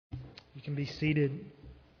You can be seated.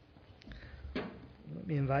 Let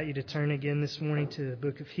me invite you to turn again this morning to the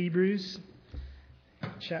book of Hebrews,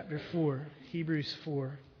 chapter 4, Hebrews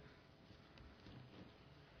 4.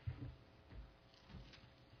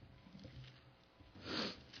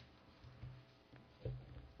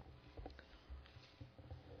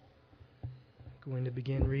 I'm going to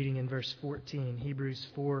begin reading in verse 14, Hebrews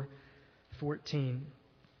 4:14.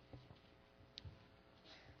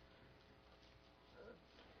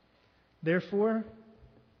 Therefore,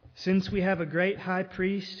 since we have a great high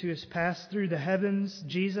priest who has passed through the heavens,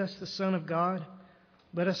 Jesus, the Son of God,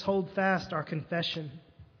 let us hold fast our confession.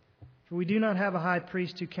 For we do not have a high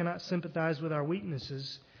priest who cannot sympathize with our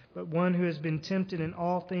weaknesses, but one who has been tempted in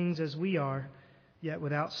all things as we are, yet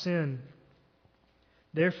without sin.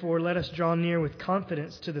 Therefore, let us draw near with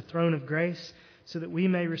confidence to the throne of grace, so that we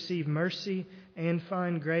may receive mercy and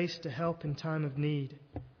find grace to help in time of need.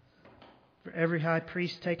 For every high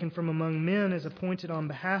priest taken from among men is appointed on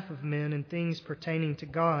behalf of men in things pertaining to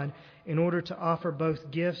God, in order to offer both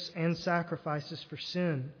gifts and sacrifices for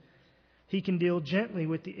sin. He can deal gently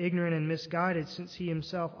with the ignorant and misguided, since he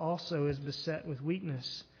himself also is beset with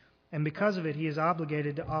weakness. And because of it, he is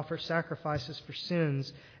obligated to offer sacrifices for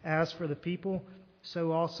sins, as for the people,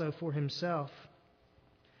 so also for himself.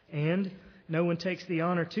 And no one takes the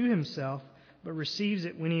honor to himself, but receives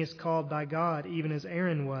it when he is called by God, even as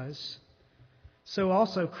Aaron was. So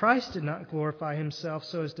also Christ did not glorify himself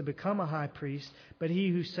so as to become a high priest, but he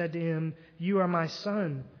who said to him, "You are my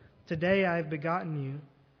son, today I have begotten you."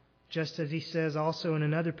 Just as he says also in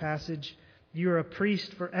another passage, "You are a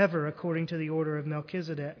priest forever according to the order of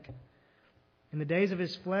Melchizedek." In the days of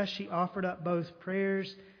his flesh he offered up both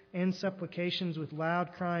prayers and supplications with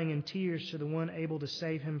loud crying and tears to the one able to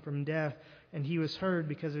save him from death, and he was heard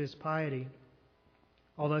because of his piety.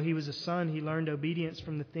 Although he was a son, he learned obedience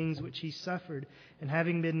from the things which he suffered, and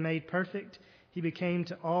having been made perfect, he became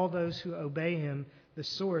to all those who obey him the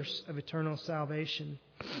source of eternal salvation,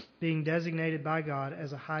 being designated by God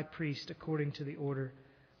as a high priest according to the order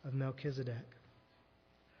of Melchizedek.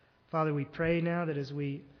 Father, we pray now that as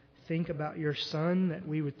we think about your Son, that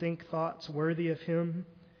we would think thoughts worthy of him,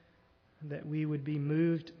 that we would be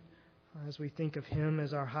moved as we think of him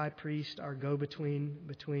as our high priest, our go-between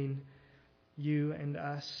between you and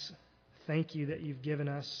us. Thank you that you've given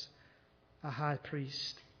us a high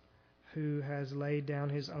priest who has laid down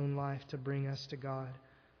his own life to bring us to God.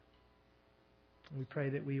 We pray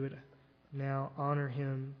that we would now honor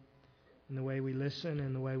him in the way we listen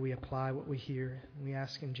and the way we apply what we hear. We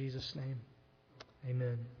ask in Jesus' name.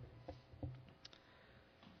 Amen.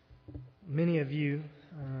 Many of you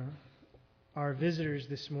are visitors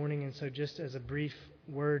this morning, and so just as a brief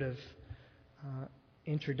word of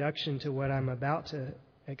introduction to what I'm about to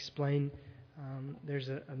explain, there's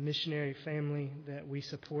a missionary family that we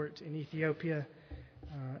support in Ethiopia,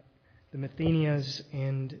 the Mathenias,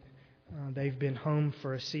 and they've been home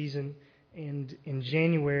for a season. And in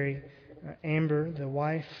January, Amber, the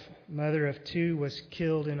wife, mother of two, was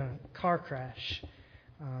killed in a car crash.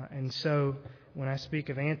 And so when I speak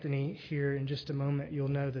of Anthony here in just a moment, you'll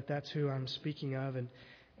know that that's who I'm speaking of. And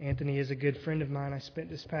Anthony is a good friend of mine. I spent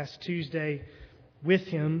this past Tuesday with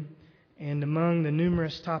him, and among the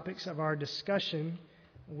numerous topics of our discussion,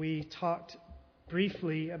 we talked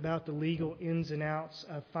briefly about the legal ins and outs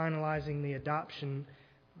of finalizing the adoption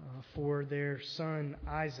for their son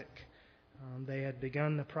Isaac. They had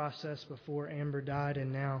begun the process before Amber died,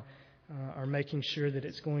 and now are making sure that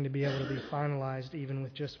it's going to be able to be finalized even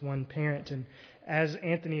with just one parent. And as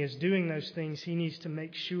Anthony is doing those things, he needs to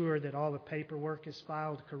make sure that all the paperwork is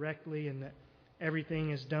filed correctly and that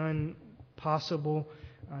everything is done possible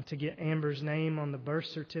to get Amber's name on the birth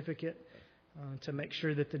certificate, to make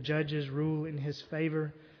sure that the judges rule in his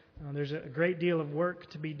favor. There's a great deal of work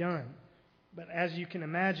to be done. But as you can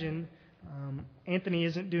imagine, Anthony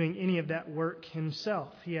isn't doing any of that work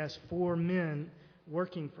himself. He has 4 men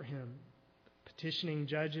working for him, petitioning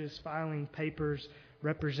judges, filing papers,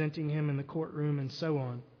 representing him in the courtroom, and so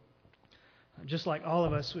on. Just like all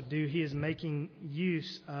of us would do, he is making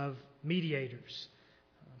use of mediators.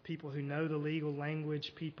 People who know the legal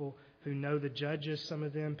language, people who know the judges, some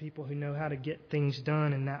of them, people who know how to get things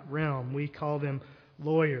done in that realm. We call them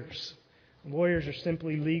lawyers. Lawyers are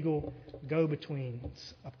simply legal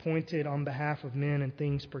go-betweens, appointed on behalf of men in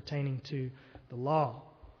things pertaining to the law.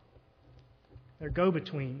 They're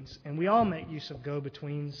go-betweens, and we all make use of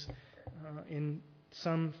go-betweens in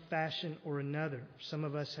some fashion or another. Some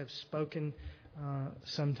of us have spoken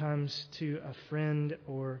sometimes to a friend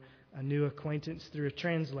or a new acquaintance through a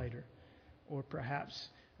translator, or perhaps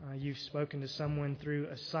you've spoken to someone through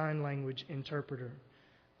a sign language interpreter.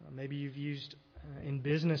 Maybe you've used in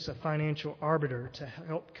business, a financial arbiter to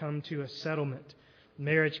help come to a settlement,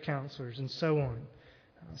 marriage counselors, and so on.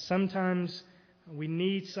 Sometimes we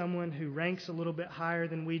need someone who ranks a little bit higher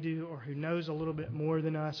than we do, or who knows a little bit more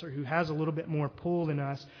than us, or who has a little bit more pull than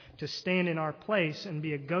us, to stand in our place and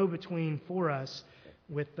be a go-between for us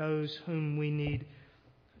with those whom we need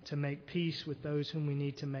to make peace, with those whom we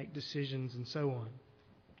need to make decisions, and so on.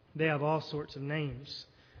 They have all sorts of names: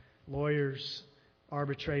 lawyers,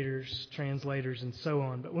 arbitrators, translators, and so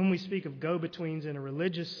on. But when we speak of go-betweens in a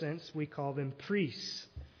religious sense, we call them priests.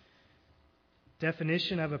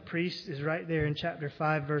 Definition of a priest is right there in chapter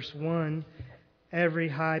 5, verse 1. Every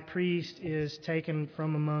high priest is taken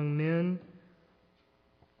from among men,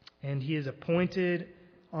 and he is appointed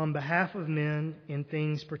on behalf of men in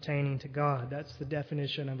things pertaining to God. That's the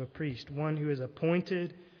definition of a priest. One who is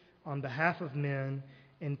appointed on behalf of men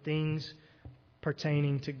in things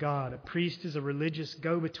pertaining to God. A priest is a religious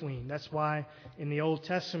go-between. That's why in the Old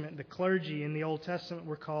Testament, the clergy in the Old Testament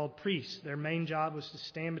were called priests. Their main job was to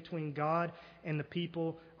stand between God and the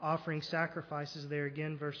people, offering sacrifices there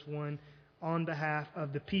again, verse 1, on behalf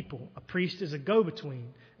of the people. A priest is a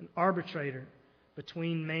go-between, an arbitrator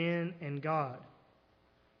between man and God.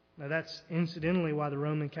 Now that's incidentally why the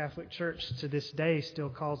Roman Catholic Church to this day still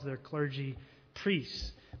calls their clergy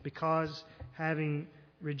priests, because having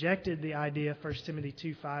rejected the idea, 1 Timothy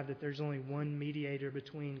 2:5, that there's only one mediator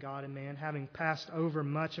between God and man, having passed over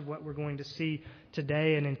much of what we're going to see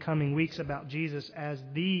today and in coming weeks about Jesus as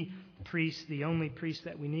the priest, the only priest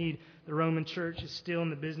that we need, the Roman Church is still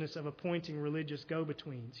in the business of appointing religious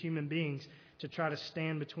go-betweens, human beings, to try to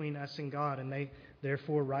stand between us and God, and they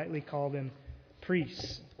therefore rightly call them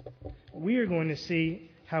priests. We are going to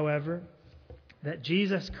see, however, that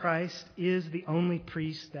Jesus Christ is the only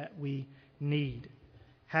priest that we need.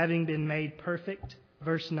 Having been made perfect,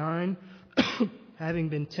 verse 9, having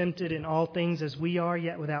been tempted in all things as we are,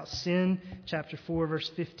 yet without sin, chapter 4, verse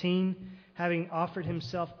 15, having offered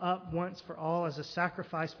himself up once for all as a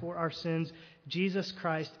sacrifice for our sins, Jesus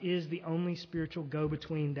Christ is the only spiritual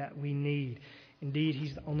go-between that we need. Indeed,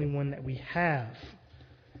 he's the only one that we have.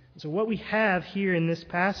 So what we have here in this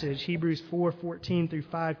passage, Hebrews 4:14 through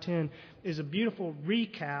 5:10, is a beautiful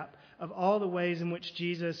recap of all the ways in which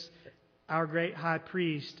Jesus, our great high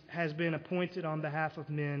priest, has been appointed on behalf of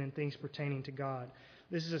men in things pertaining to God.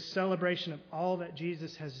 This is a celebration of all that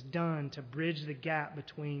Jesus has done to bridge the gap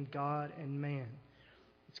between God and man.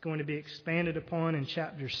 It's going to be expanded upon in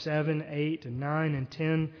chapters 7, 8, and 9, and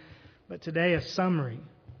 10. But today, a summary.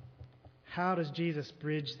 How does Jesus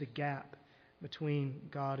bridge the gap between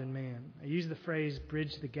God and man? I use the phrase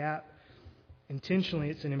bridge the gap intentionally.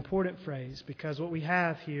 It's an important phrase because what we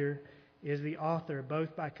have here is the author,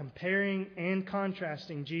 both by comparing and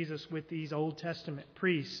contrasting Jesus with these Old Testament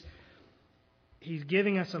priests, he's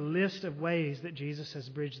giving us a list of ways that Jesus has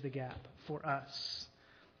bridged the gap for us.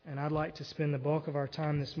 And I'd like to spend the bulk of our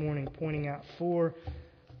time this morning pointing out 4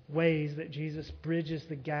 ways that Jesus bridges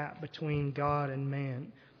the gap between God and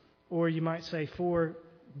man. Or you might say 4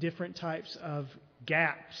 different types of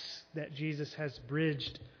gaps that Jesus has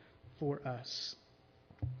bridged for us.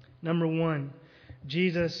 Number 1,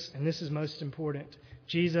 Jesus, and this is most important,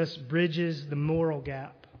 Jesus bridges the moral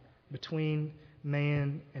gap between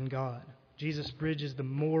man and God. Jesus bridges the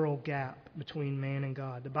moral gap between man and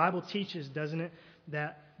God. The Bible teaches, doesn't it,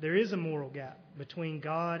 that there is a moral gap between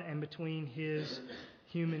God and between His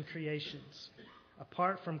human creations.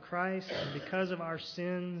 Apart from Christ, and because of our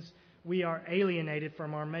sins, we are alienated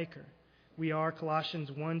from our Maker. We are, Colossians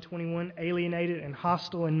 1:21, alienated and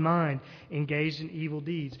hostile in mind, engaged in evil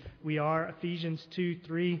deeds. We are, Ephesians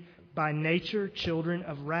 2:3, by nature children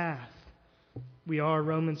of wrath. We are,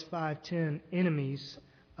 Romans 5:10, enemies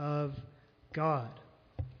of God.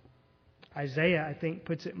 Isaiah, I think,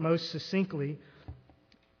 puts it most succinctly,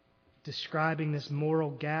 describing this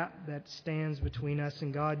moral gap that stands between us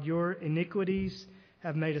and God. Your iniquities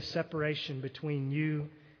have made a separation between you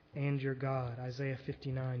and your God. Isaiah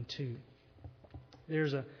 59:2.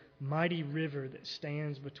 There's a mighty river that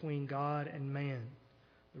stands between God and man,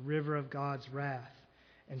 the river of God's wrath.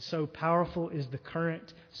 And so powerful is the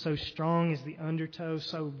current, so strong is the undertow,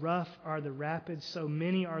 so rough are the rapids, so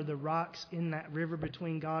many are the rocks in that river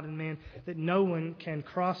between God and man that no one can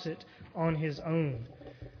cross it on his own,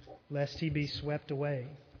 lest he be swept away.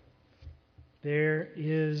 There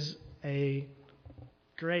is a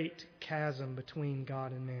great chasm between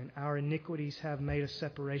God and man. Our iniquities have made a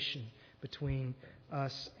separation between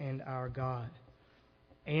us and our God.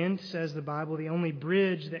 And, says the Bible, the only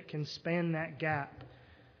bridge that can span that gap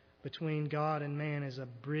between God and man is a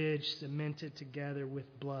bridge cemented together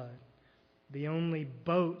with blood. The only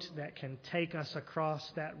boat that can take us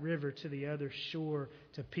across that river to the other shore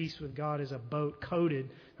to peace with God is a boat coated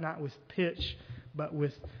not with pitch but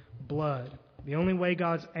with blood. The only way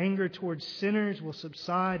God's anger towards sinners will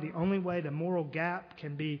subside, the only way the moral gap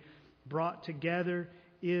can be brought together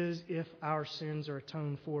is if our sins are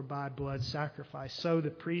atoned for by blood sacrifice. So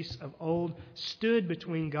the priests of old stood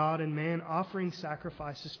between God and man, offering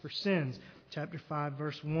sacrifices for sins. Chapter 5,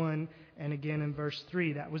 verse 1, and again in verse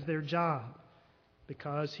 3. That was their job.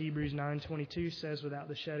 Because Hebrews 9:22 says, without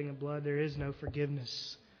the shedding of blood, there is no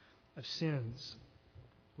forgiveness of sins.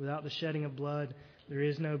 Without the shedding of blood, there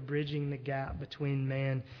is no bridging the gap between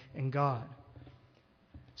man and God.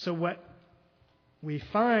 So what we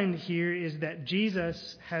find here is that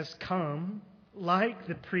Jesus has come, like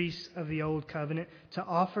the priests of the Old Covenant, to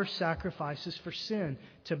offer sacrifices for sin,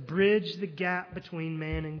 to bridge the gap between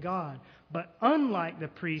man and God. But unlike the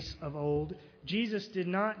priests of old, Jesus did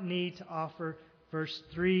not need to offer, verse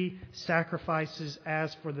 3, sacrifices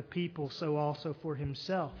as for the people, so also for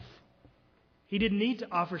himself. He didn't need to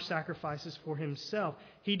offer sacrifices for himself.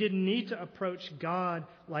 He didn't need to approach God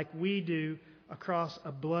like we do across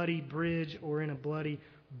a bloody bridge or in a bloody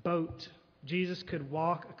boat. Jesus could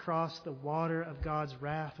walk across the water of God's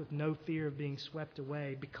wrath with no fear of being swept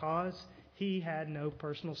away because he had no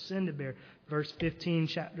personal sin to bear. Verse 15,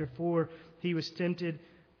 chapter 4, he was tempted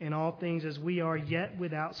in all things as we are, yet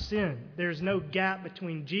without sin. There's no gap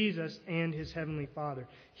between Jesus and his heavenly Father.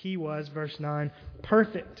 He was, verse 9,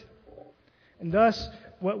 perfect. And thus,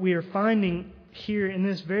 what we are finding here in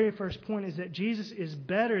this very first point is that Jesus is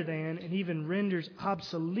better than and even renders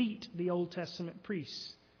obsolete the Old Testament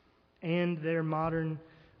priests and their modern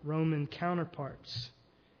Roman counterparts.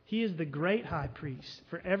 He is the great high priest.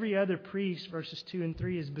 For every other priest, verses 2 and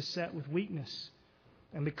 3, is beset with weakness.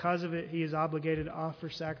 And because of it, he is obligated to offer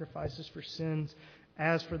sacrifices for sins,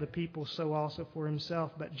 as for the people, so also for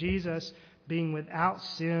himself. But Jesus, being without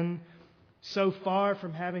sin, so far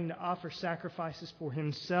from having to offer sacrifices for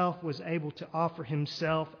himself, was able to offer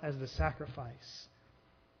himself as the sacrifice.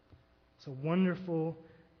 It's a wonderful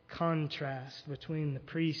contrast between the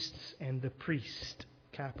priests and the priest,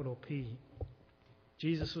 capital P.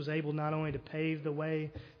 Jesus was able not only to pave the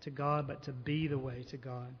way to God, but to be the way to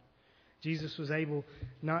God. Jesus was able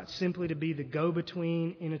not simply to be the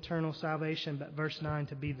go-between in eternal salvation, but verse 9,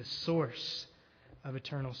 to be the source of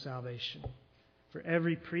eternal salvation. For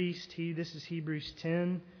every priest, this is Hebrews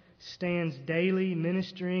 10, stands daily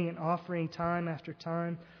ministering and offering time after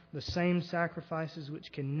time the same sacrifices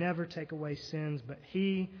which can never take away sins. But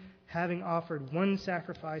he, having offered one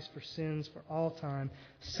sacrifice for sins for all time,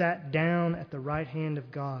 sat down at the right hand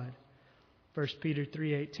of God. 1 Peter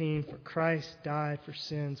 3:18, for Christ died for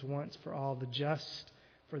sins once for all, the just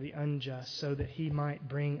for the unjust, so that he might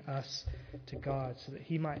bring us to God, so that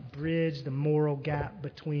he might bridge the moral gap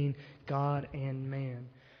between God and man.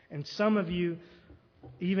 And some of you,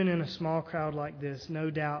 even in a small crowd like this, no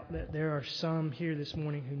doubt that there are some here this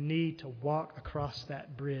morning who need to walk across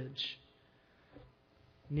that bridge.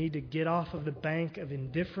 Need to get off of the bank of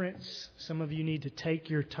indifference. Some of you need to take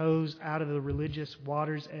your toes out of the religious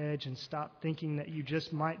water's edge and stop thinking that you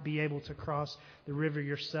just might be able to cross the river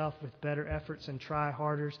yourself with better efforts and try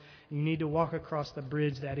harder. You need to walk across the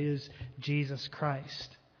bridge that is Jesus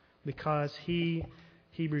Christ, because he,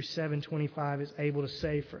 Hebrews 7:25, is able to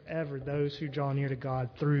save forever those who draw near to God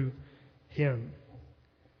through him.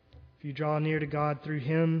 If you draw near to God through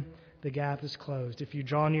him, the gap is closed. If you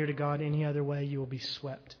draw near to God any other way, you will be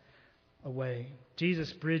swept away.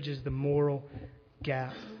 Jesus bridges the moral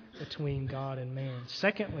gap between God and man.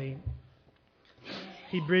 Secondly,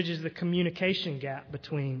 he bridges the communication gap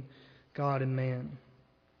between God and man.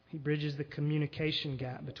 He bridges the communication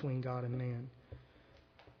gap between God and man.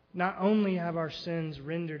 Not only have our sins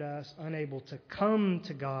rendered us unable to come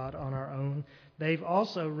to God on our own, they've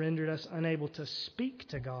also rendered us unable to speak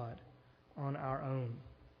to God on our own.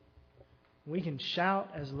 We can shout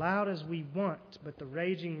as loud as we want, but the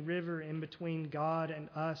raging river in between God and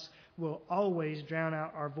us will always drown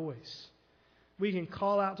out our voice. We can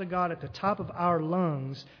call out to God at the top of our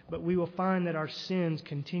lungs, but we will find that our sins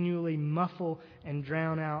continually muffle and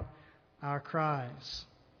drown out our cries.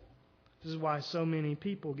 This is why so many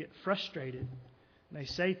people get frustrated. They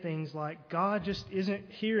say things like, God just isn't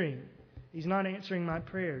hearing. He's not answering my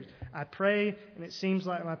prayers. I pray, and it seems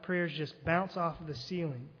like my prayers just bounce off of the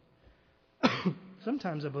ceiling.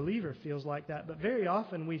 Sometimes a believer feels like that, but very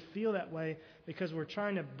often we feel that way because we're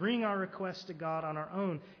trying to bring our requests to God on our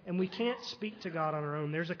own, and we can't speak to God on our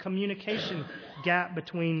own. There's a communication gap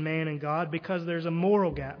between man and God because there's a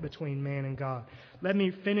moral gap between man and God. Let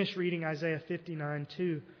me finish reading Isaiah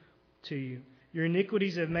 59:2 to you. Your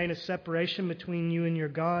iniquities have made a separation between you and your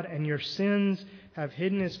God, and your sins have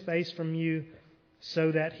hidden His face from you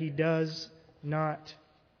so that He does not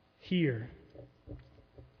hear.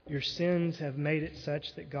 Your sins have made it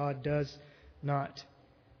such that God does not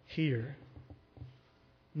hear.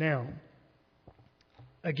 Now,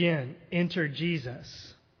 again, enter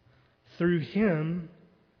Jesus. Through Him,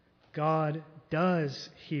 God does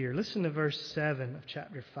hear. Listen to verse 7 of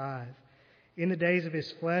chapter 5. In the days of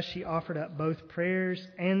His flesh, He offered up both prayers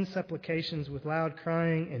and supplications with loud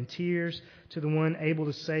crying and tears to the one able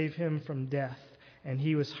to save Him from death. And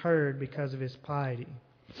He was heard because of His piety.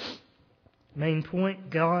 Main point,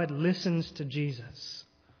 God listens to Jesus.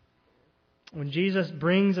 When Jesus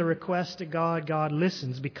brings a request to God, God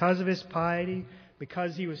listens because of His piety,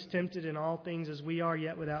 because He was tempted in all things as we are,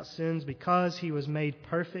 yet without sins, because He was made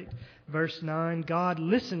perfect. Verse 9, God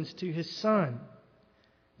listens to His Son.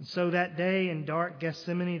 And so that day in dark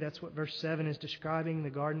Gethsemane, that's what verse 7 is describing, the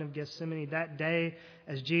Garden of Gethsemane, that day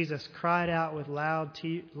as Jesus cried out with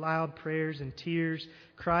loud prayers and tears,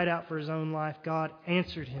 cried out for His own life, God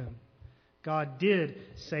answered Him. God did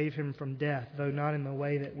save Him from death, though not in the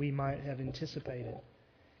way that we might have anticipated.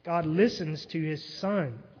 God listens to His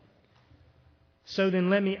Son. So then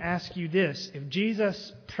let me ask you this. If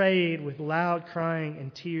Jesus prayed with loud crying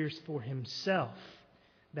and tears for Himself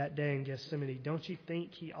that day in Gethsemane, don't you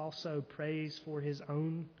think He also prays for His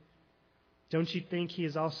own? Don't you think He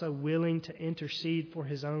is also willing to intercede for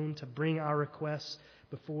His own, to bring our requests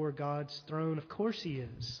before God's throne? Of course He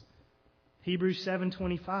is. Hebrews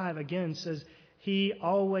 7:25 again says, He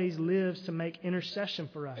always lives to make intercession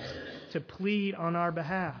for us, to plead on our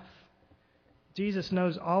behalf. Jesus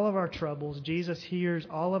knows all of our troubles. Jesus hears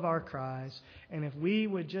all of our cries. And if we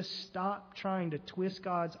would just stop trying to twist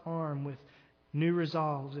God's arm with new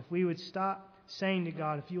resolves, if we would stop saying to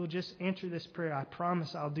God, if you will just answer this prayer, I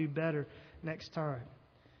promise I'll do better next time.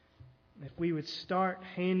 If we would start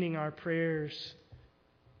handing our prayers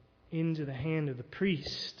into the hand of the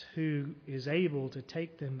priest who is able to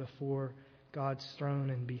take them before God's throne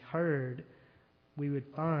and be heard, we would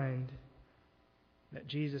find that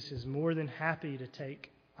Jesus is more than happy to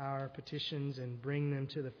take our petitions and bring them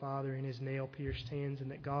to the Father in His nail-pierced hands, and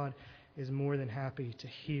that God is more than happy to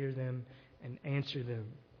hear them and answer them.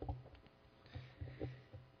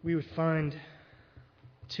 We would find,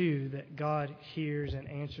 too, that God hears and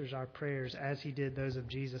answers our prayers as He did those of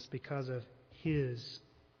Jesus because of His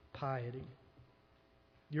piety.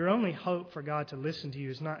 Your only hope for God to listen to you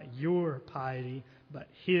is not your piety, but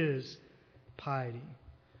His piety.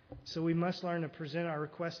 So we must learn to present our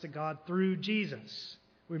requests to God through Jesus.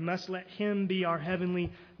 We must let Him be our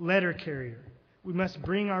heavenly letter carrier. We must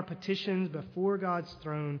bring our petitions before God's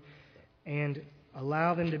throne and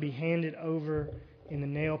allow them to be handed over in the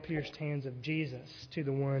nail-pierced hands of Jesus to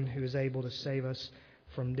the one who is able to save us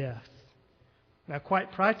from death. Now,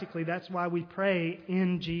 quite practically, that's why we pray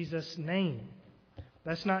in Jesus' name.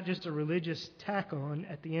 That's not just a religious tack-on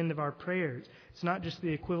at the end of our prayers. It's not just the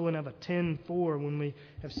equivalent of a 10-4 when we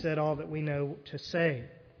have said all that we know to say.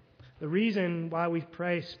 The reason why we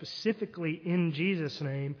pray specifically in Jesus'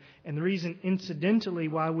 name, and the reason incidentally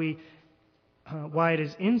why it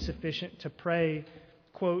is insufficient to pray,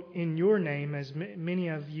 quote, in your name, as many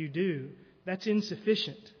of you do, that's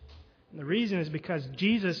insufficient. And the reason is because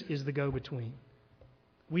Jesus is the go-between.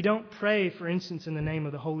 We don't pray, for instance, in the name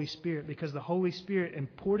of the Holy Spirit, because the Holy Spirit,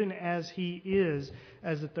 important as He is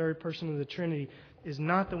as the third person of the Trinity, is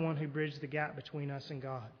not the one who bridged the gap between us and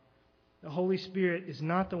God. The Holy Spirit is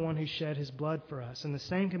not the one who shed His blood for us. And the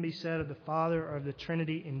same can be said of the Father or of the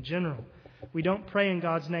Trinity in general. We don't pray in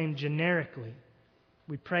God's name generically.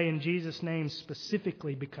 We pray in Jesus' name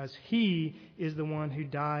specifically because He is the one who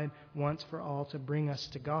died once for all to bring us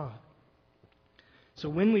to God. So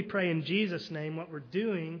when we pray in Jesus' name, what we're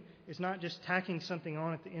doing is not just tacking something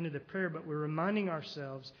on at the end of the prayer, but we're reminding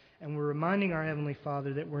ourselves and we're reminding our Heavenly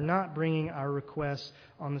Father that we're not bringing our requests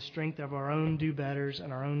on the strength of our own do-betters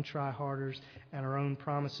and our own try-harders and our own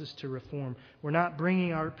promises to reform. We're not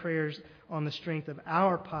bringing our prayers on the strength of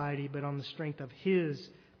our piety, but on the strength of His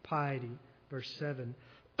piety. Verse 7,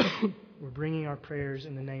 we're bringing our prayers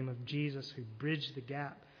in the name of Jesus, who bridged the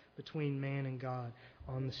gap between man and God,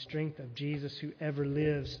 on the strength of Jesus, who ever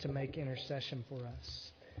lives to make intercession for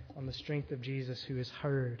us, on the strength of Jesus, who is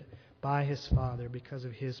heard by His Father because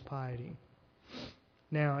of His piety.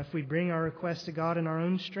 Now, if we bring our request to God in our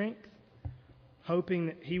own strength, hoping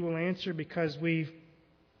that He will answer because we've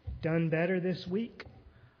done better this week,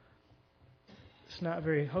 it's not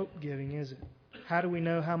very hope-giving, is it? How do we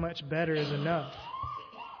know how much better is enough?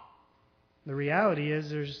 The reality is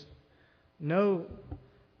there's no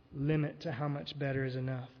limit to how much better is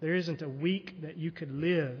enough. There isn't a week that you could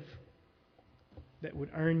live that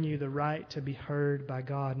would earn you the right to be heard by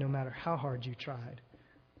God, no matter how hard you tried.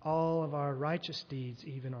 All of our righteous deeds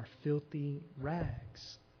even are filthy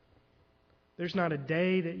rags. There's not a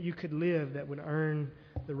day that you could live that would earn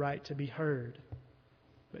the right to be heard.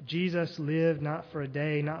 But Jesus lived not for a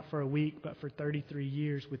day, not for a week, but for 33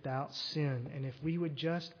 years without sin. And if we would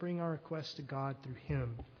just bring our requests to God through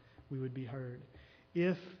Him, we would be heard.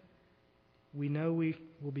 If we know we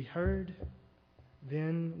will be heard,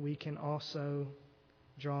 then we can also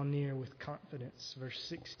draw near with confidence. Verse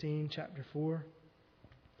 16, chapter 4.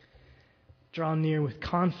 Draw near with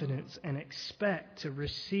confidence and expect to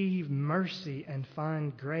receive mercy and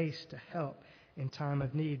find grace to help in time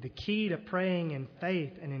of need. The key to praying in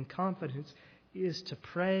faith and in confidence is to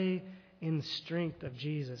pray in the strength of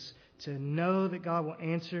Jesus, to know that God will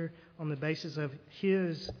answer on the basis of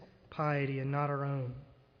His piety and not our own.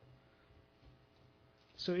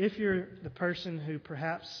 So if you're the person who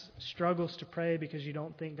perhaps struggles to pray because you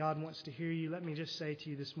don't think God wants to hear you, let me just say to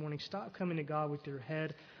you this morning, stop coming to God with your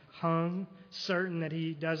head hung, certain that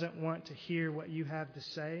He doesn't want to hear what you have to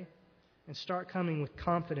say, and start coming with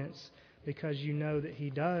confidence because you know that He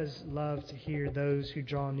does love to hear those who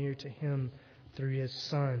draw near to Him through His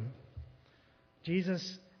Son.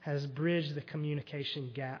 Jesus has bridged the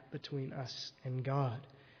communication gap between us and God.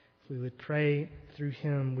 If we would pray through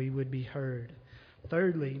Him, we would be heard.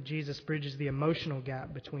 Thirdly, Jesus bridges the emotional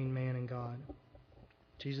gap between man and God.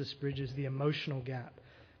 Jesus bridges the emotional gap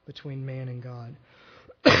between man and God.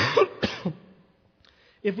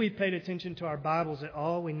 If we've paid attention to our Bibles at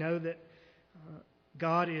all, we know that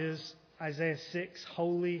God is, Isaiah 6,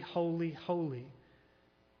 holy, holy, holy.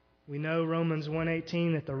 We know Romans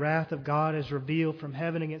 1:18 that the wrath of God is revealed from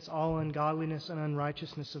heaven against all ungodliness and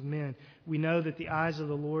unrighteousness of men. We know that the eyes of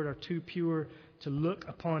the Lord are too pure to look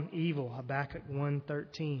upon evil, Habakkuk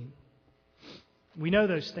 1:13. We know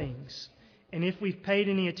those things. And if we've paid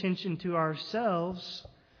any attention to ourselves,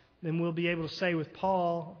 then we'll be able to say with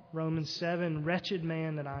Paul, Romans 7, wretched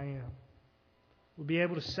man that I am. We'll be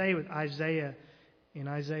able to say with Isaiah in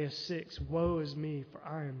Isaiah 6, woe is me, for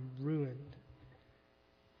I am ruined,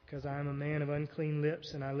 because I am a man of unclean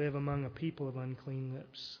lips and I live among a people of unclean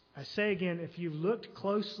lips. I say again, if you've looked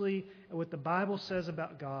closely at what the Bible says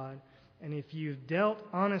about God, and if you've dealt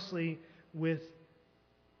honestly with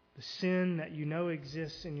the sin that you know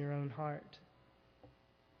exists in your own heart,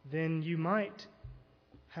 then you might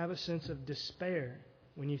have a sense of despair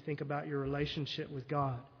when you think about your relationship with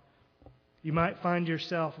God. You might find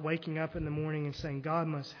yourself waking up in the morning and saying, God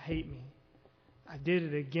must hate me. I did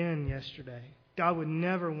it again yesterday. God would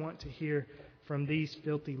never want to hear from these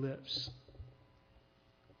filthy lips.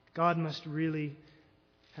 God must really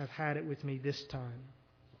have had it with me this time.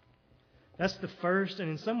 That's the first, and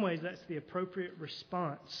in some ways that's the appropriate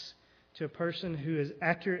response to a person who has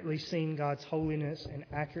accurately seen God's holiness and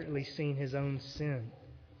accurately seen his own sin.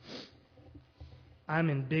 I'm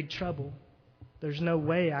in big trouble. There's no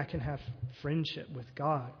way I can have friendship with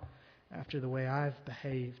God after the way I've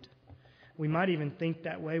behaved. We might even think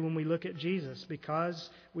that way when we look at Jesus, because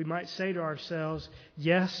we might say to ourselves,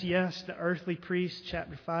 yes, the earthly priest,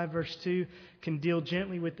 chapter 5, verse 2, can deal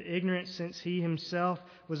gently with the ignorant since he himself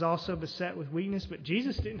was also beset with weakness, but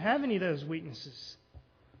Jesus didn't have any of those weaknesses.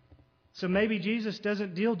 So maybe Jesus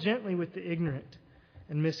doesn't deal gently with the ignorant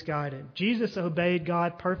and misguided. Jesus obeyed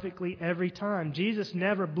God perfectly every time. Jesus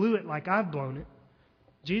never blew it like I've blown it.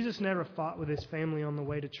 Jesus never fought with his family on the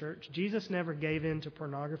way to church. Jesus never gave in to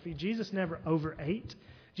pornography. Jesus never overate.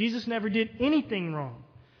 Jesus never did anything wrong.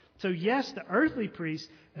 So yes, the earthly priests,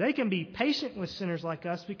 they can be patient with sinners like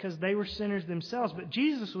us because they were sinners themselves. But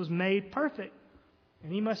Jesus was made perfect.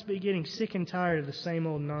 And He must be getting sick and tired of the same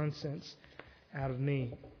old nonsense out of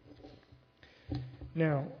me.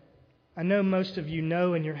 Now, I know most of you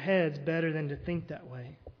know in your heads better than to think that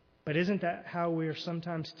way. But isn't that how we are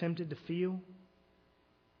sometimes tempted to feel?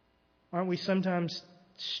 Aren't we sometimes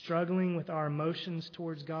struggling with our emotions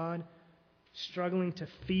towards God? Struggling to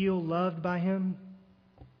feel loved by Him?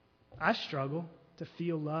 I struggle to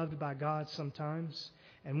feel loved by God sometimes.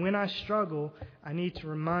 And when I struggle, I need to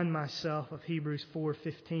remind myself of Hebrews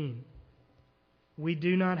 4:15. We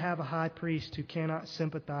do not have a high priest who cannot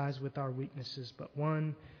sympathize with our weaknesses, but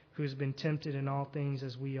one who has been tempted in all things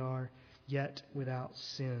as we are, yet without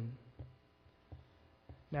sin.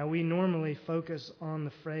 Now, we normally focus on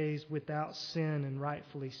the phrase without sin, and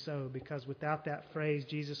rightfully so, because without that phrase,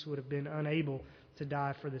 Jesus would have been unable to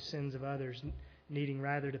die for the sins of others, needing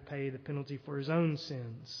rather to pay the penalty for His own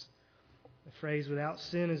sins. The phrase without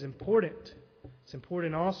sin is important It's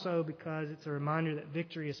important also because it's a reminder that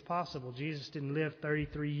victory is possible. Jesus didn't live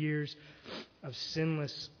 33 years of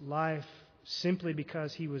sinless life simply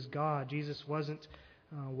because he was God. Jesus wasn't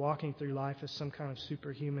walking through life as some kind of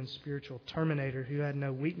superhuman spiritual terminator who had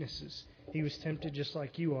no weaknesses. He was tempted just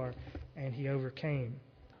like you are, and he overcame.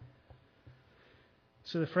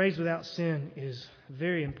 So the phrase without sin is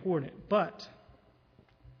very important. But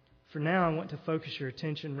for now, I want to focus your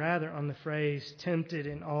attention rather on the phrase tempted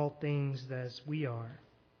in all things as we are.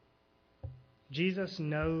 Jesus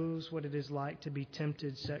knows what it is like to be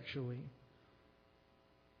tempted sexually.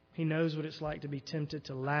 He knows what it's like to be tempted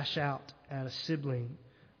to lash out at a sibling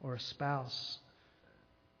or a spouse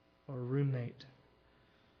or a roommate.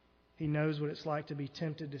 He knows what it's like to be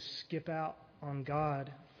tempted to skip out on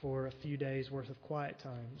God for a few days' worth of quiet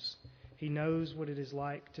times. He knows what it is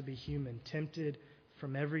like to be human, tempted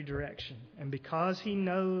from every direction. And because he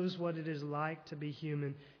knows what it is like to be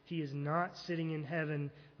human, he is not sitting in heaven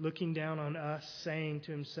looking down on us saying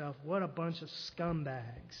to himself, "What a bunch of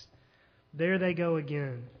scumbags. There they go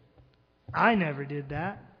again. I never did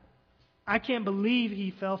that. I can't believe he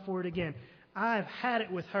fell for it again. I've had it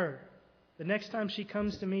with her. The next time she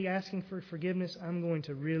comes to me asking for forgiveness, I'm going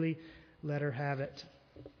to really let her have it."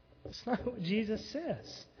 That's not what Jesus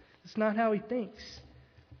says. It's not how he thinks.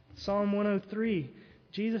 Psalm 103,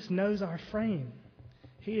 Jesus knows our frame.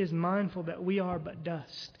 He is mindful that we are but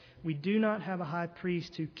dust. We do not have a high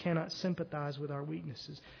priest who cannot sympathize with our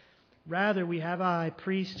weaknesses. Rather, we have a high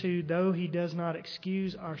priest who, though he does not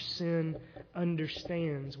excuse our sin,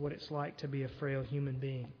 understands what it's like to be a frail human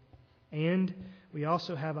being. And we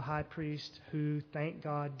also have a high priest who, thank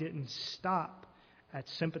God, didn't stop at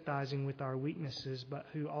sympathizing with our weaknesses, but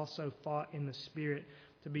who also fought in the Spirit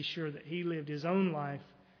to be sure that he lived his own life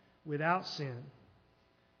without sin,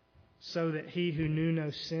 so that he who knew no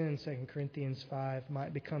sin, 2 Corinthians 5,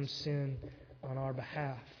 might become sin on our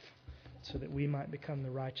behalf, so that we might become the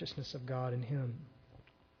righteousness of God in him.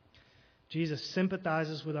 Jesus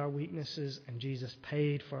sympathizes with our weaknesses, and Jesus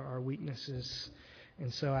paid for our weaknesses.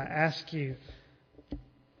 And so I ask you,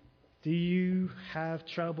 do you have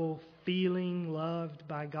trouble feeling loved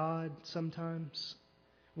by God sometimes?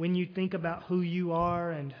 When you think about who you are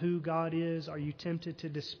and who God is, are you tempted to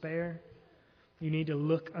despair? You need to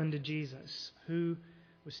look unto Jesus, who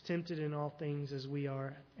was tempted in all things as we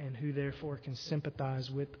are, and who therefore can sympathize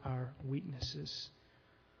with our weaknesses.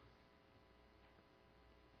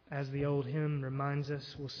 As the old hymn reminds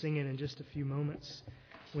us, we'll sing it in just a few moments.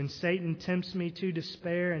 When Satan tempts me to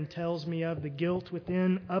despair and tells me of the guilt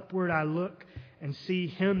within, upward I look and see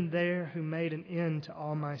him there who made an end to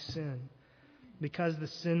all my sin. Because the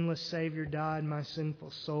sinless Savior died, my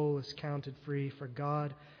sinful soul is counted free. For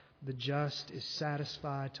God, the just, is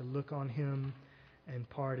satisfied to look on him and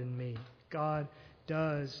pardon me. God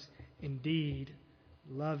does indeed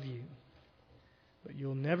love you, but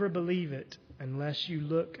you'll never believe it unless you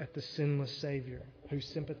look at the sinless Savior who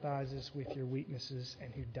sympathizes with your weaknesses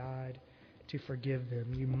and who died to forgive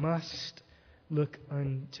them. You must look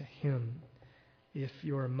unto him if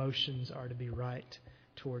your emotions are to be right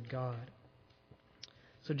toward God.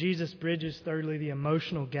 So Jesus bridges, thirdly, the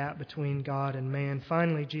emotional gap between God and man.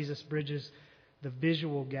 Finally, Jesus bridges the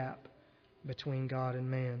visual gap between God and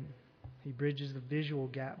man. He bridges the visual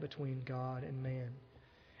gap between God and man.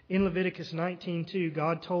 In Leviticus 19:2,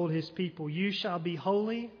 God told his people, "You shall be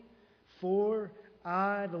holy, for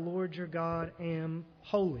I, the Lord your God, am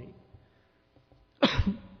holy."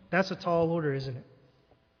 That's a tall order, isn't it?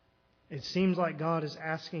 It seems like God is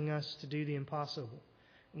asking us to do the impossible.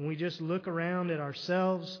 When we just look around at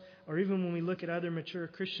ourselves, or even when we look at other mature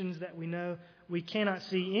Christians that we know, we cannot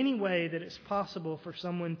see any way that it's possible for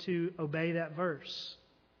someone to obey that verse.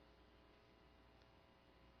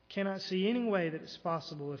 Cannot see any way that it's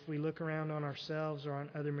possible if we look around on ourselves or on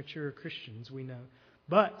other mature Christians we know.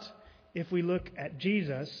 But if we look at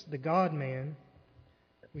Jesus, the God-man,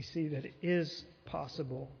 we see that it is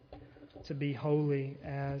possible to be holy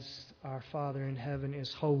as our Father in heaven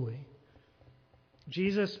is holy.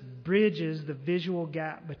 Jesus bridges the visual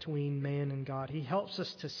gap between man and God. He helps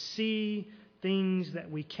us to see things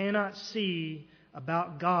that we cannot see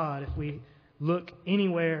about God if we look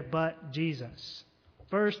anywhere but Jesus.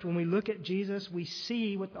 First, when we look at Jesus, we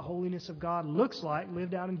see what the holiness of God looks like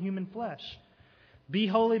lived out in human flesh. Be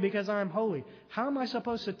holy because I am holy. How am I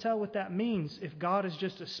supposed to tell what that means if God is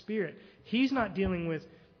just a spirit? He's not dealing with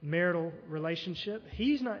marital relationship.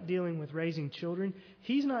 He's not dealing with raising children.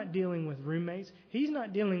 He's not dealing with roommates. He's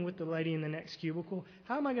not dealing with the lady in the next cubicle.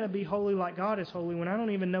 How am I going to be holy like God is holy when I don't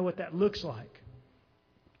even know what that looks like?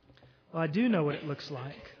 Well, I do know what it looks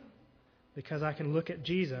like because I can look at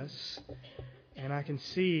Jesus and I can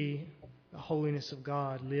see the holiness of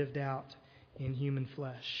God lived out in human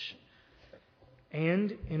flesh.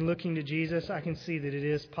 And in looking to Jesus, I can see that it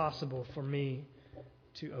is possible for me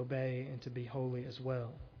to obey and to be holy as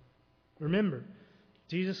well. Remember,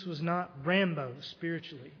 Jesus was not Rambo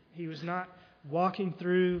spiritually. He was not walking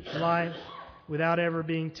through life without ever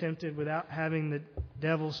being tempted, without having the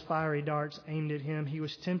devil's fiery darts aimed at him. He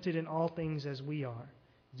was tempted in all things as we are,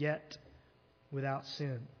 yet without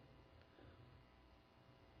sin.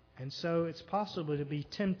 And so it's possible to be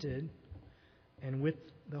tempted, and with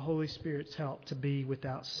the Holy Spirit's help, to be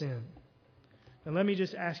without sin. Now let me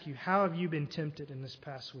just ask you, how have you been tempted in this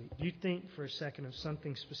past week? You think for a second of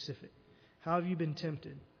something specific. How have you been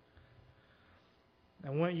tempted? I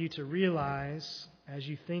want you to realize, as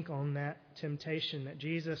you think on that temptation, that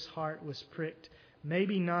Jesus' heart was pricked,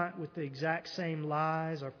 maybe not with the exact same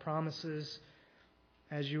lies or promises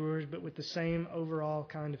as yours, but with the same overall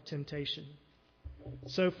kind of temptation.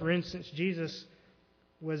 So, for instance, Jesus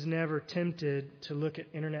was never tempted to look at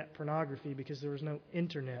internet pornography because there was no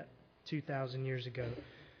internet 2,000 years ago.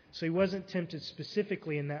 So he wasn't tempted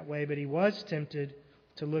specifically in that way, but he was tempted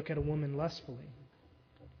to look at a woman lustfully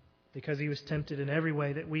because he was tempted in every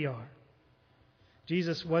way that we are.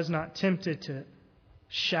 Jesus was not tempted to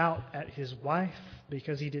shout at his wife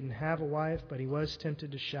because he didn't have a wife, but he was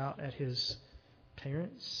tempted to shout at his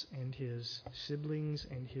parents and his siblings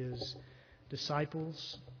and his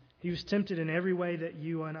disciples. He was tempted in every way that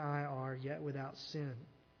you and I are, yet without sin.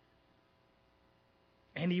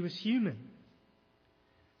 And he was human.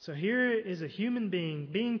 So here is a human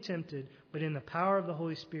being tempted, but in the power of the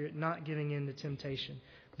Holy Spirit, not giving in to temptation.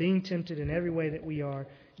 Being tempted in every way that we are,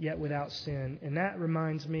 yet without sin. And that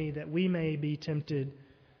reminds me that we may be tempted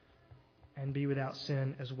and be without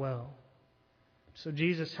sin as well. So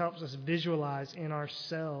Jesus helps us visualize in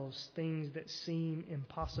ourselves things that seem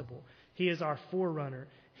impossible. He is our forerunner.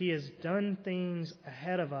 He has done things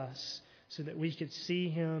ahead of us so that we could see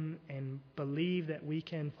Him and believe that we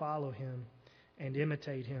can follow Him and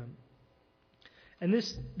imitate Him. And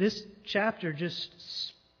this chapter, just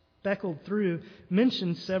speckled through,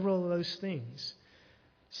 mentions several of those things.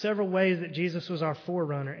 Several ways that Jesus was our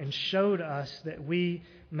forerunner and showed us that we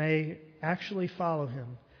may actually follow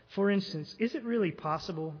Him. For instance, is it really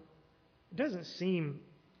possible? It doesn't seem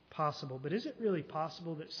possible, but is it really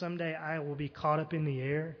possible that someday I will be caught up in the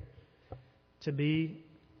air to be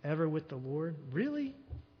ever with the Lord? Really?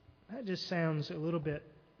 That just sounds a little bit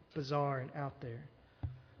bizarre and out there.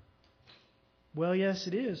 Well, yes,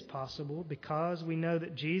 it is possible because we know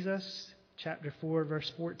that Jesus, chapter 4,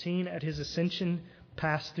 verse 14, at His ascension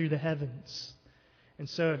passed through the heavens. And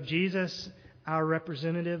so if Jesus, our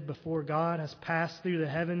representative before God, has passed through the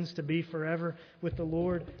heavens to be forever with the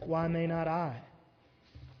Lord, why may not I?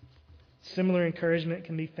 Similar encouragement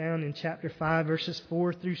can be found in chapter 5, verses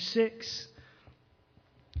 4 through 6.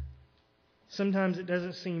 Sometimes it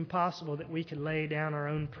doesn't seem possible that we could lay down our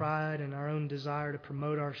own pride and our own desire to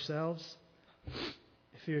promote ourselves.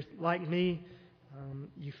 If you're like me,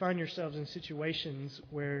 you find yourselves in situations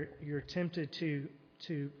where you're tempted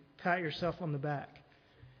to pat yourself on the back.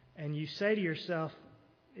 And you say to yourself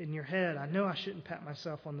in your head, I know I shouldn't pat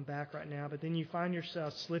myself on the back right now, but then you find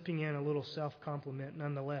yourself slipping in a little self-compliment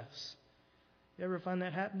nonetheless. You ever find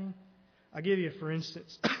that happening? I'll give you, for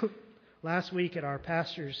instance, last week at our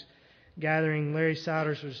pastor's gathering, Larry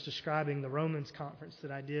Souders was describing the Romans conference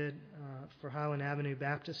that I did for Highland Avenue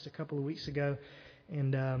Baptist a couple of weeks ago.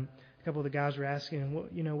 And a couple of the guys were asking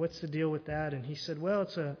him, what's the deal with that? And he said, well,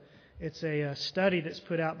 it's a study that's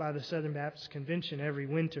put out by the Southern Baptist Convention every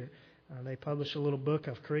winter. They publish a little book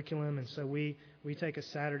of curriculum, and so we take a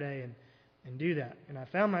Saturday and do that. And I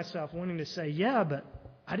found myself wanting to say, yeah, but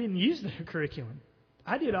I didn't use their curriculum.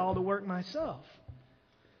 I did all the work myself.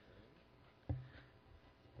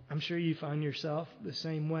 I'm sure you find yourself the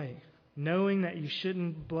same way, knowing that you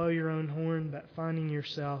shouldn't blow your own horn, but finding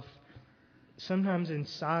yourself sometimes in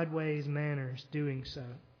sideways manners doing so.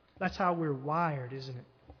 That's how we're wired, isn't it?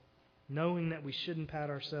 Knowing that we shouldn't pat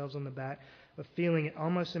ourselves on the back, but feeling it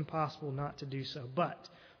almost impossible not to do so. But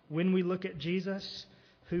when we look at Jesus,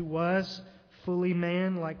 who was fully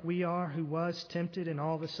man like we are, who was tempted in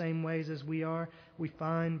all the same ways as we are, we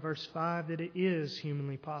find, verse 5, that it is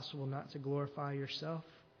humanly possible not to glorify yourself.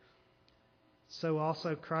 So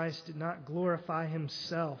also Christ did not glorify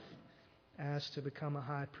Himself as to become a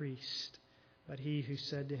high priest, but He who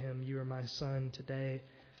said to Him, you are my Son, today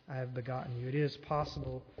I have begotten you. It is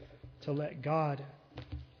possible to let God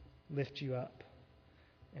lift you up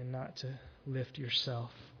and not to lift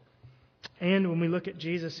yourself. And when we look at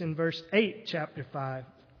Jesus in verse 8, chapter 5,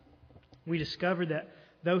 we discover that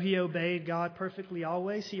though He obeyed God perfectly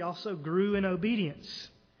always, He also grew in obedience.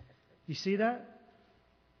 You see that?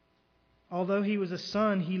 Although he was a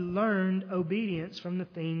son, he learned obedience from the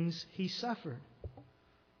things he suffered.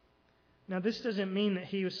 Now, this doesn't mean that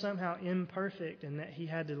he was somehow imperfect and that he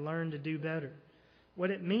had to learn to do better.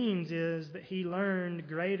 What it means is that he learned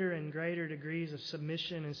greater and greater degrees of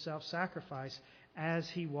submission and self-sacrifice as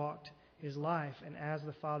he walked his life and as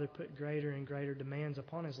the Father put greater and greater demands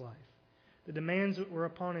upon his life. The demands that were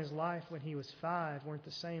upon his life when he was 5 weren't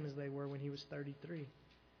the same as they were when he was 33.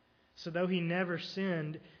 So though he never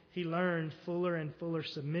sinned, he learned fuller and fuller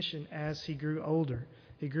submission as he grew older.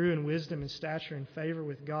 He grew in wisdom and stature and favor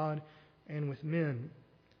with God and with men.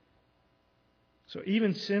 So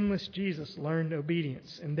even sinless Jesus learned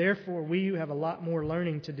obedience. And therefore, we who have a lot more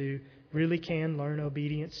learning to do really can learn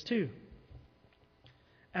obedience too.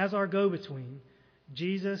 As our go-between,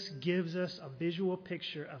 Jesus gives us a visual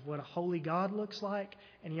picture of what a holy God looks like,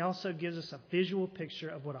 and He also gives us a visual picture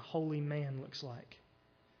of what a holy man looks like.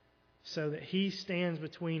 So that He stands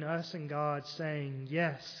between us and God saying,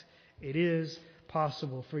 yes, it is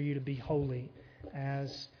possible for you to be holy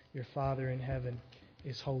as your Father in heaven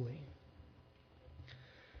is holy.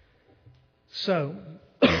 So,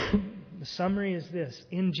 the summary is this.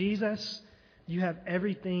 In Jesus, you have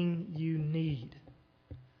everything you need.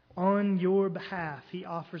 On your behalf, He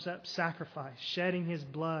offers up sacrifice, shedding His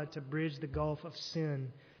blood to bridge the gulf of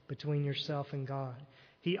sin between yourself and God.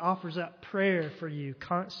 He offers up prayer for you,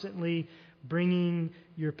 constantly bringing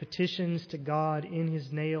your petitions to God in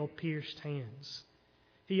His nail-pierced hands.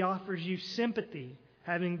 He offers you sympathy,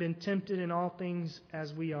 having been tempted in all things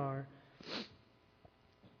as we are,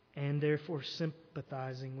 and therefore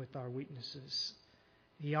sympathizing with our weaknesses.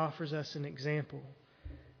 He offers us an example,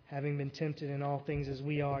 having been tempted in all things as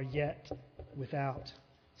we are, yet without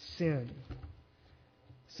sin.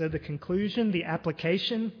 So the conclusion, the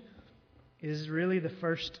application, is really the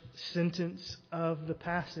first sentence of the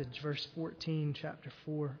passage, verse 14, chapter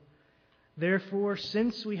 4. Therefore,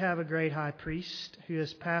 since we have a great high priest who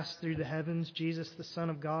has passed through the heavens, Jesus the Son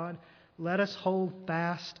of God, let us hold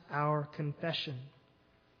fast our confession.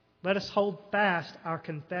 Let us hold fast our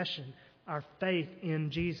confession, our faith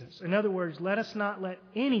in Jesus. In other words, let us not let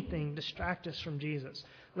anything distract us from Jesus.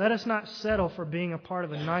 Let us not settle for being a part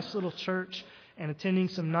of a nice little church and attending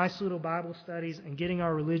some nice little Bible studies and getting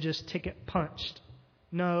our religious ticket punched.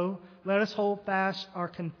 No, let us hold fast our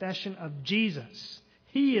confession of Jesus.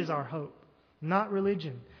 He is our hope, not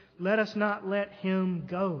religion. Let us not let Him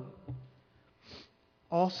go.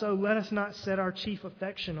 Also, let us not set our chief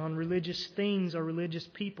affection on religious things or religious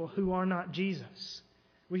people who are not Jesus.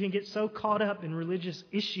 We can get so caught up in religious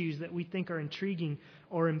issues that we think are intriguing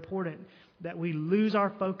or important that we lose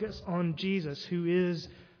our focus on Jesus, who is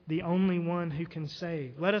the only one who can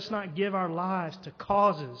save. Let us not give our lives to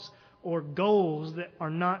causes or goals that are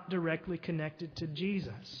not directly connected to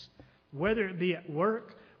Jesus. Whether it be at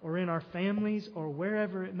work or in our families or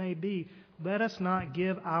wherever it may be, let us not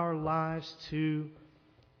give our lives to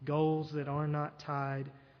goals that are not tied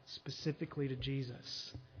specifically to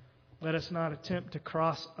Jesus. Let us not attempt to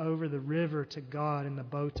cross over the river to God in the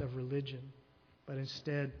boat of religion, but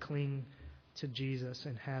instead cling to Jesus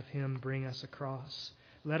and have Him bring us across.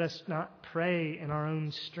 Let us not pray in our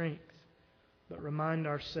own strength, but remind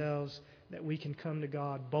ourselves that we can come to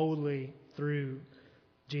God boldly through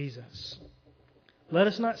Jesus. Let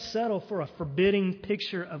us not settle for a forbidding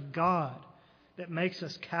picture of God that makes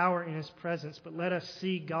us cower in His presence, but let us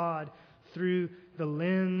see God through the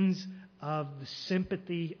lens of the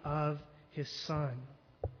sympathy of His Son.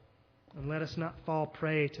 And let us not fall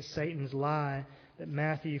prey to Satan's lie that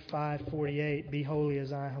Matthew 5:48, be holy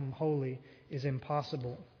as I am holy, is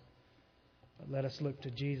impossible. But let us look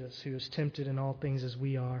to Jesus, who is tempted in all things as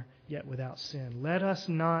we are, yet without sin. Let us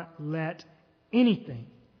not let anything,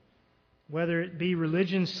 whether it be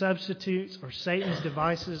religion's substitutes or Satan's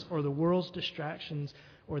devices or the world's distractions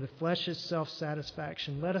or the flesh's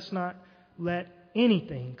self-satisfaction, let us not let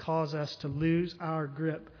anything cause us to lose our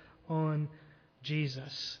grip on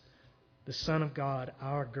Jesus, the Son of God,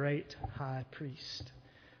 our great high priest.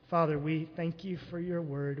 Father, we thank You for Your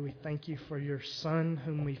word. We thank You for Your Son,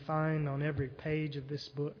 whom we find on every page of this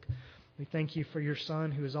book. We thank You for Your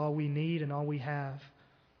Son, who is all we need and all we have.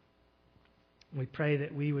 We pray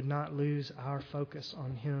that we would not lose our focus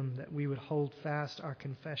on Him, that we would hold fast our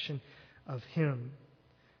confession of Him,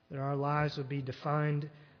 that our lives would be defined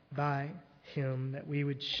by Him, that we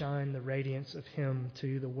would shine the radiance of Him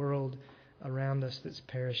to the world around us that's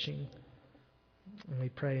perishing. And we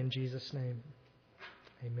pray in Jesus' name.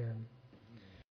 Amen.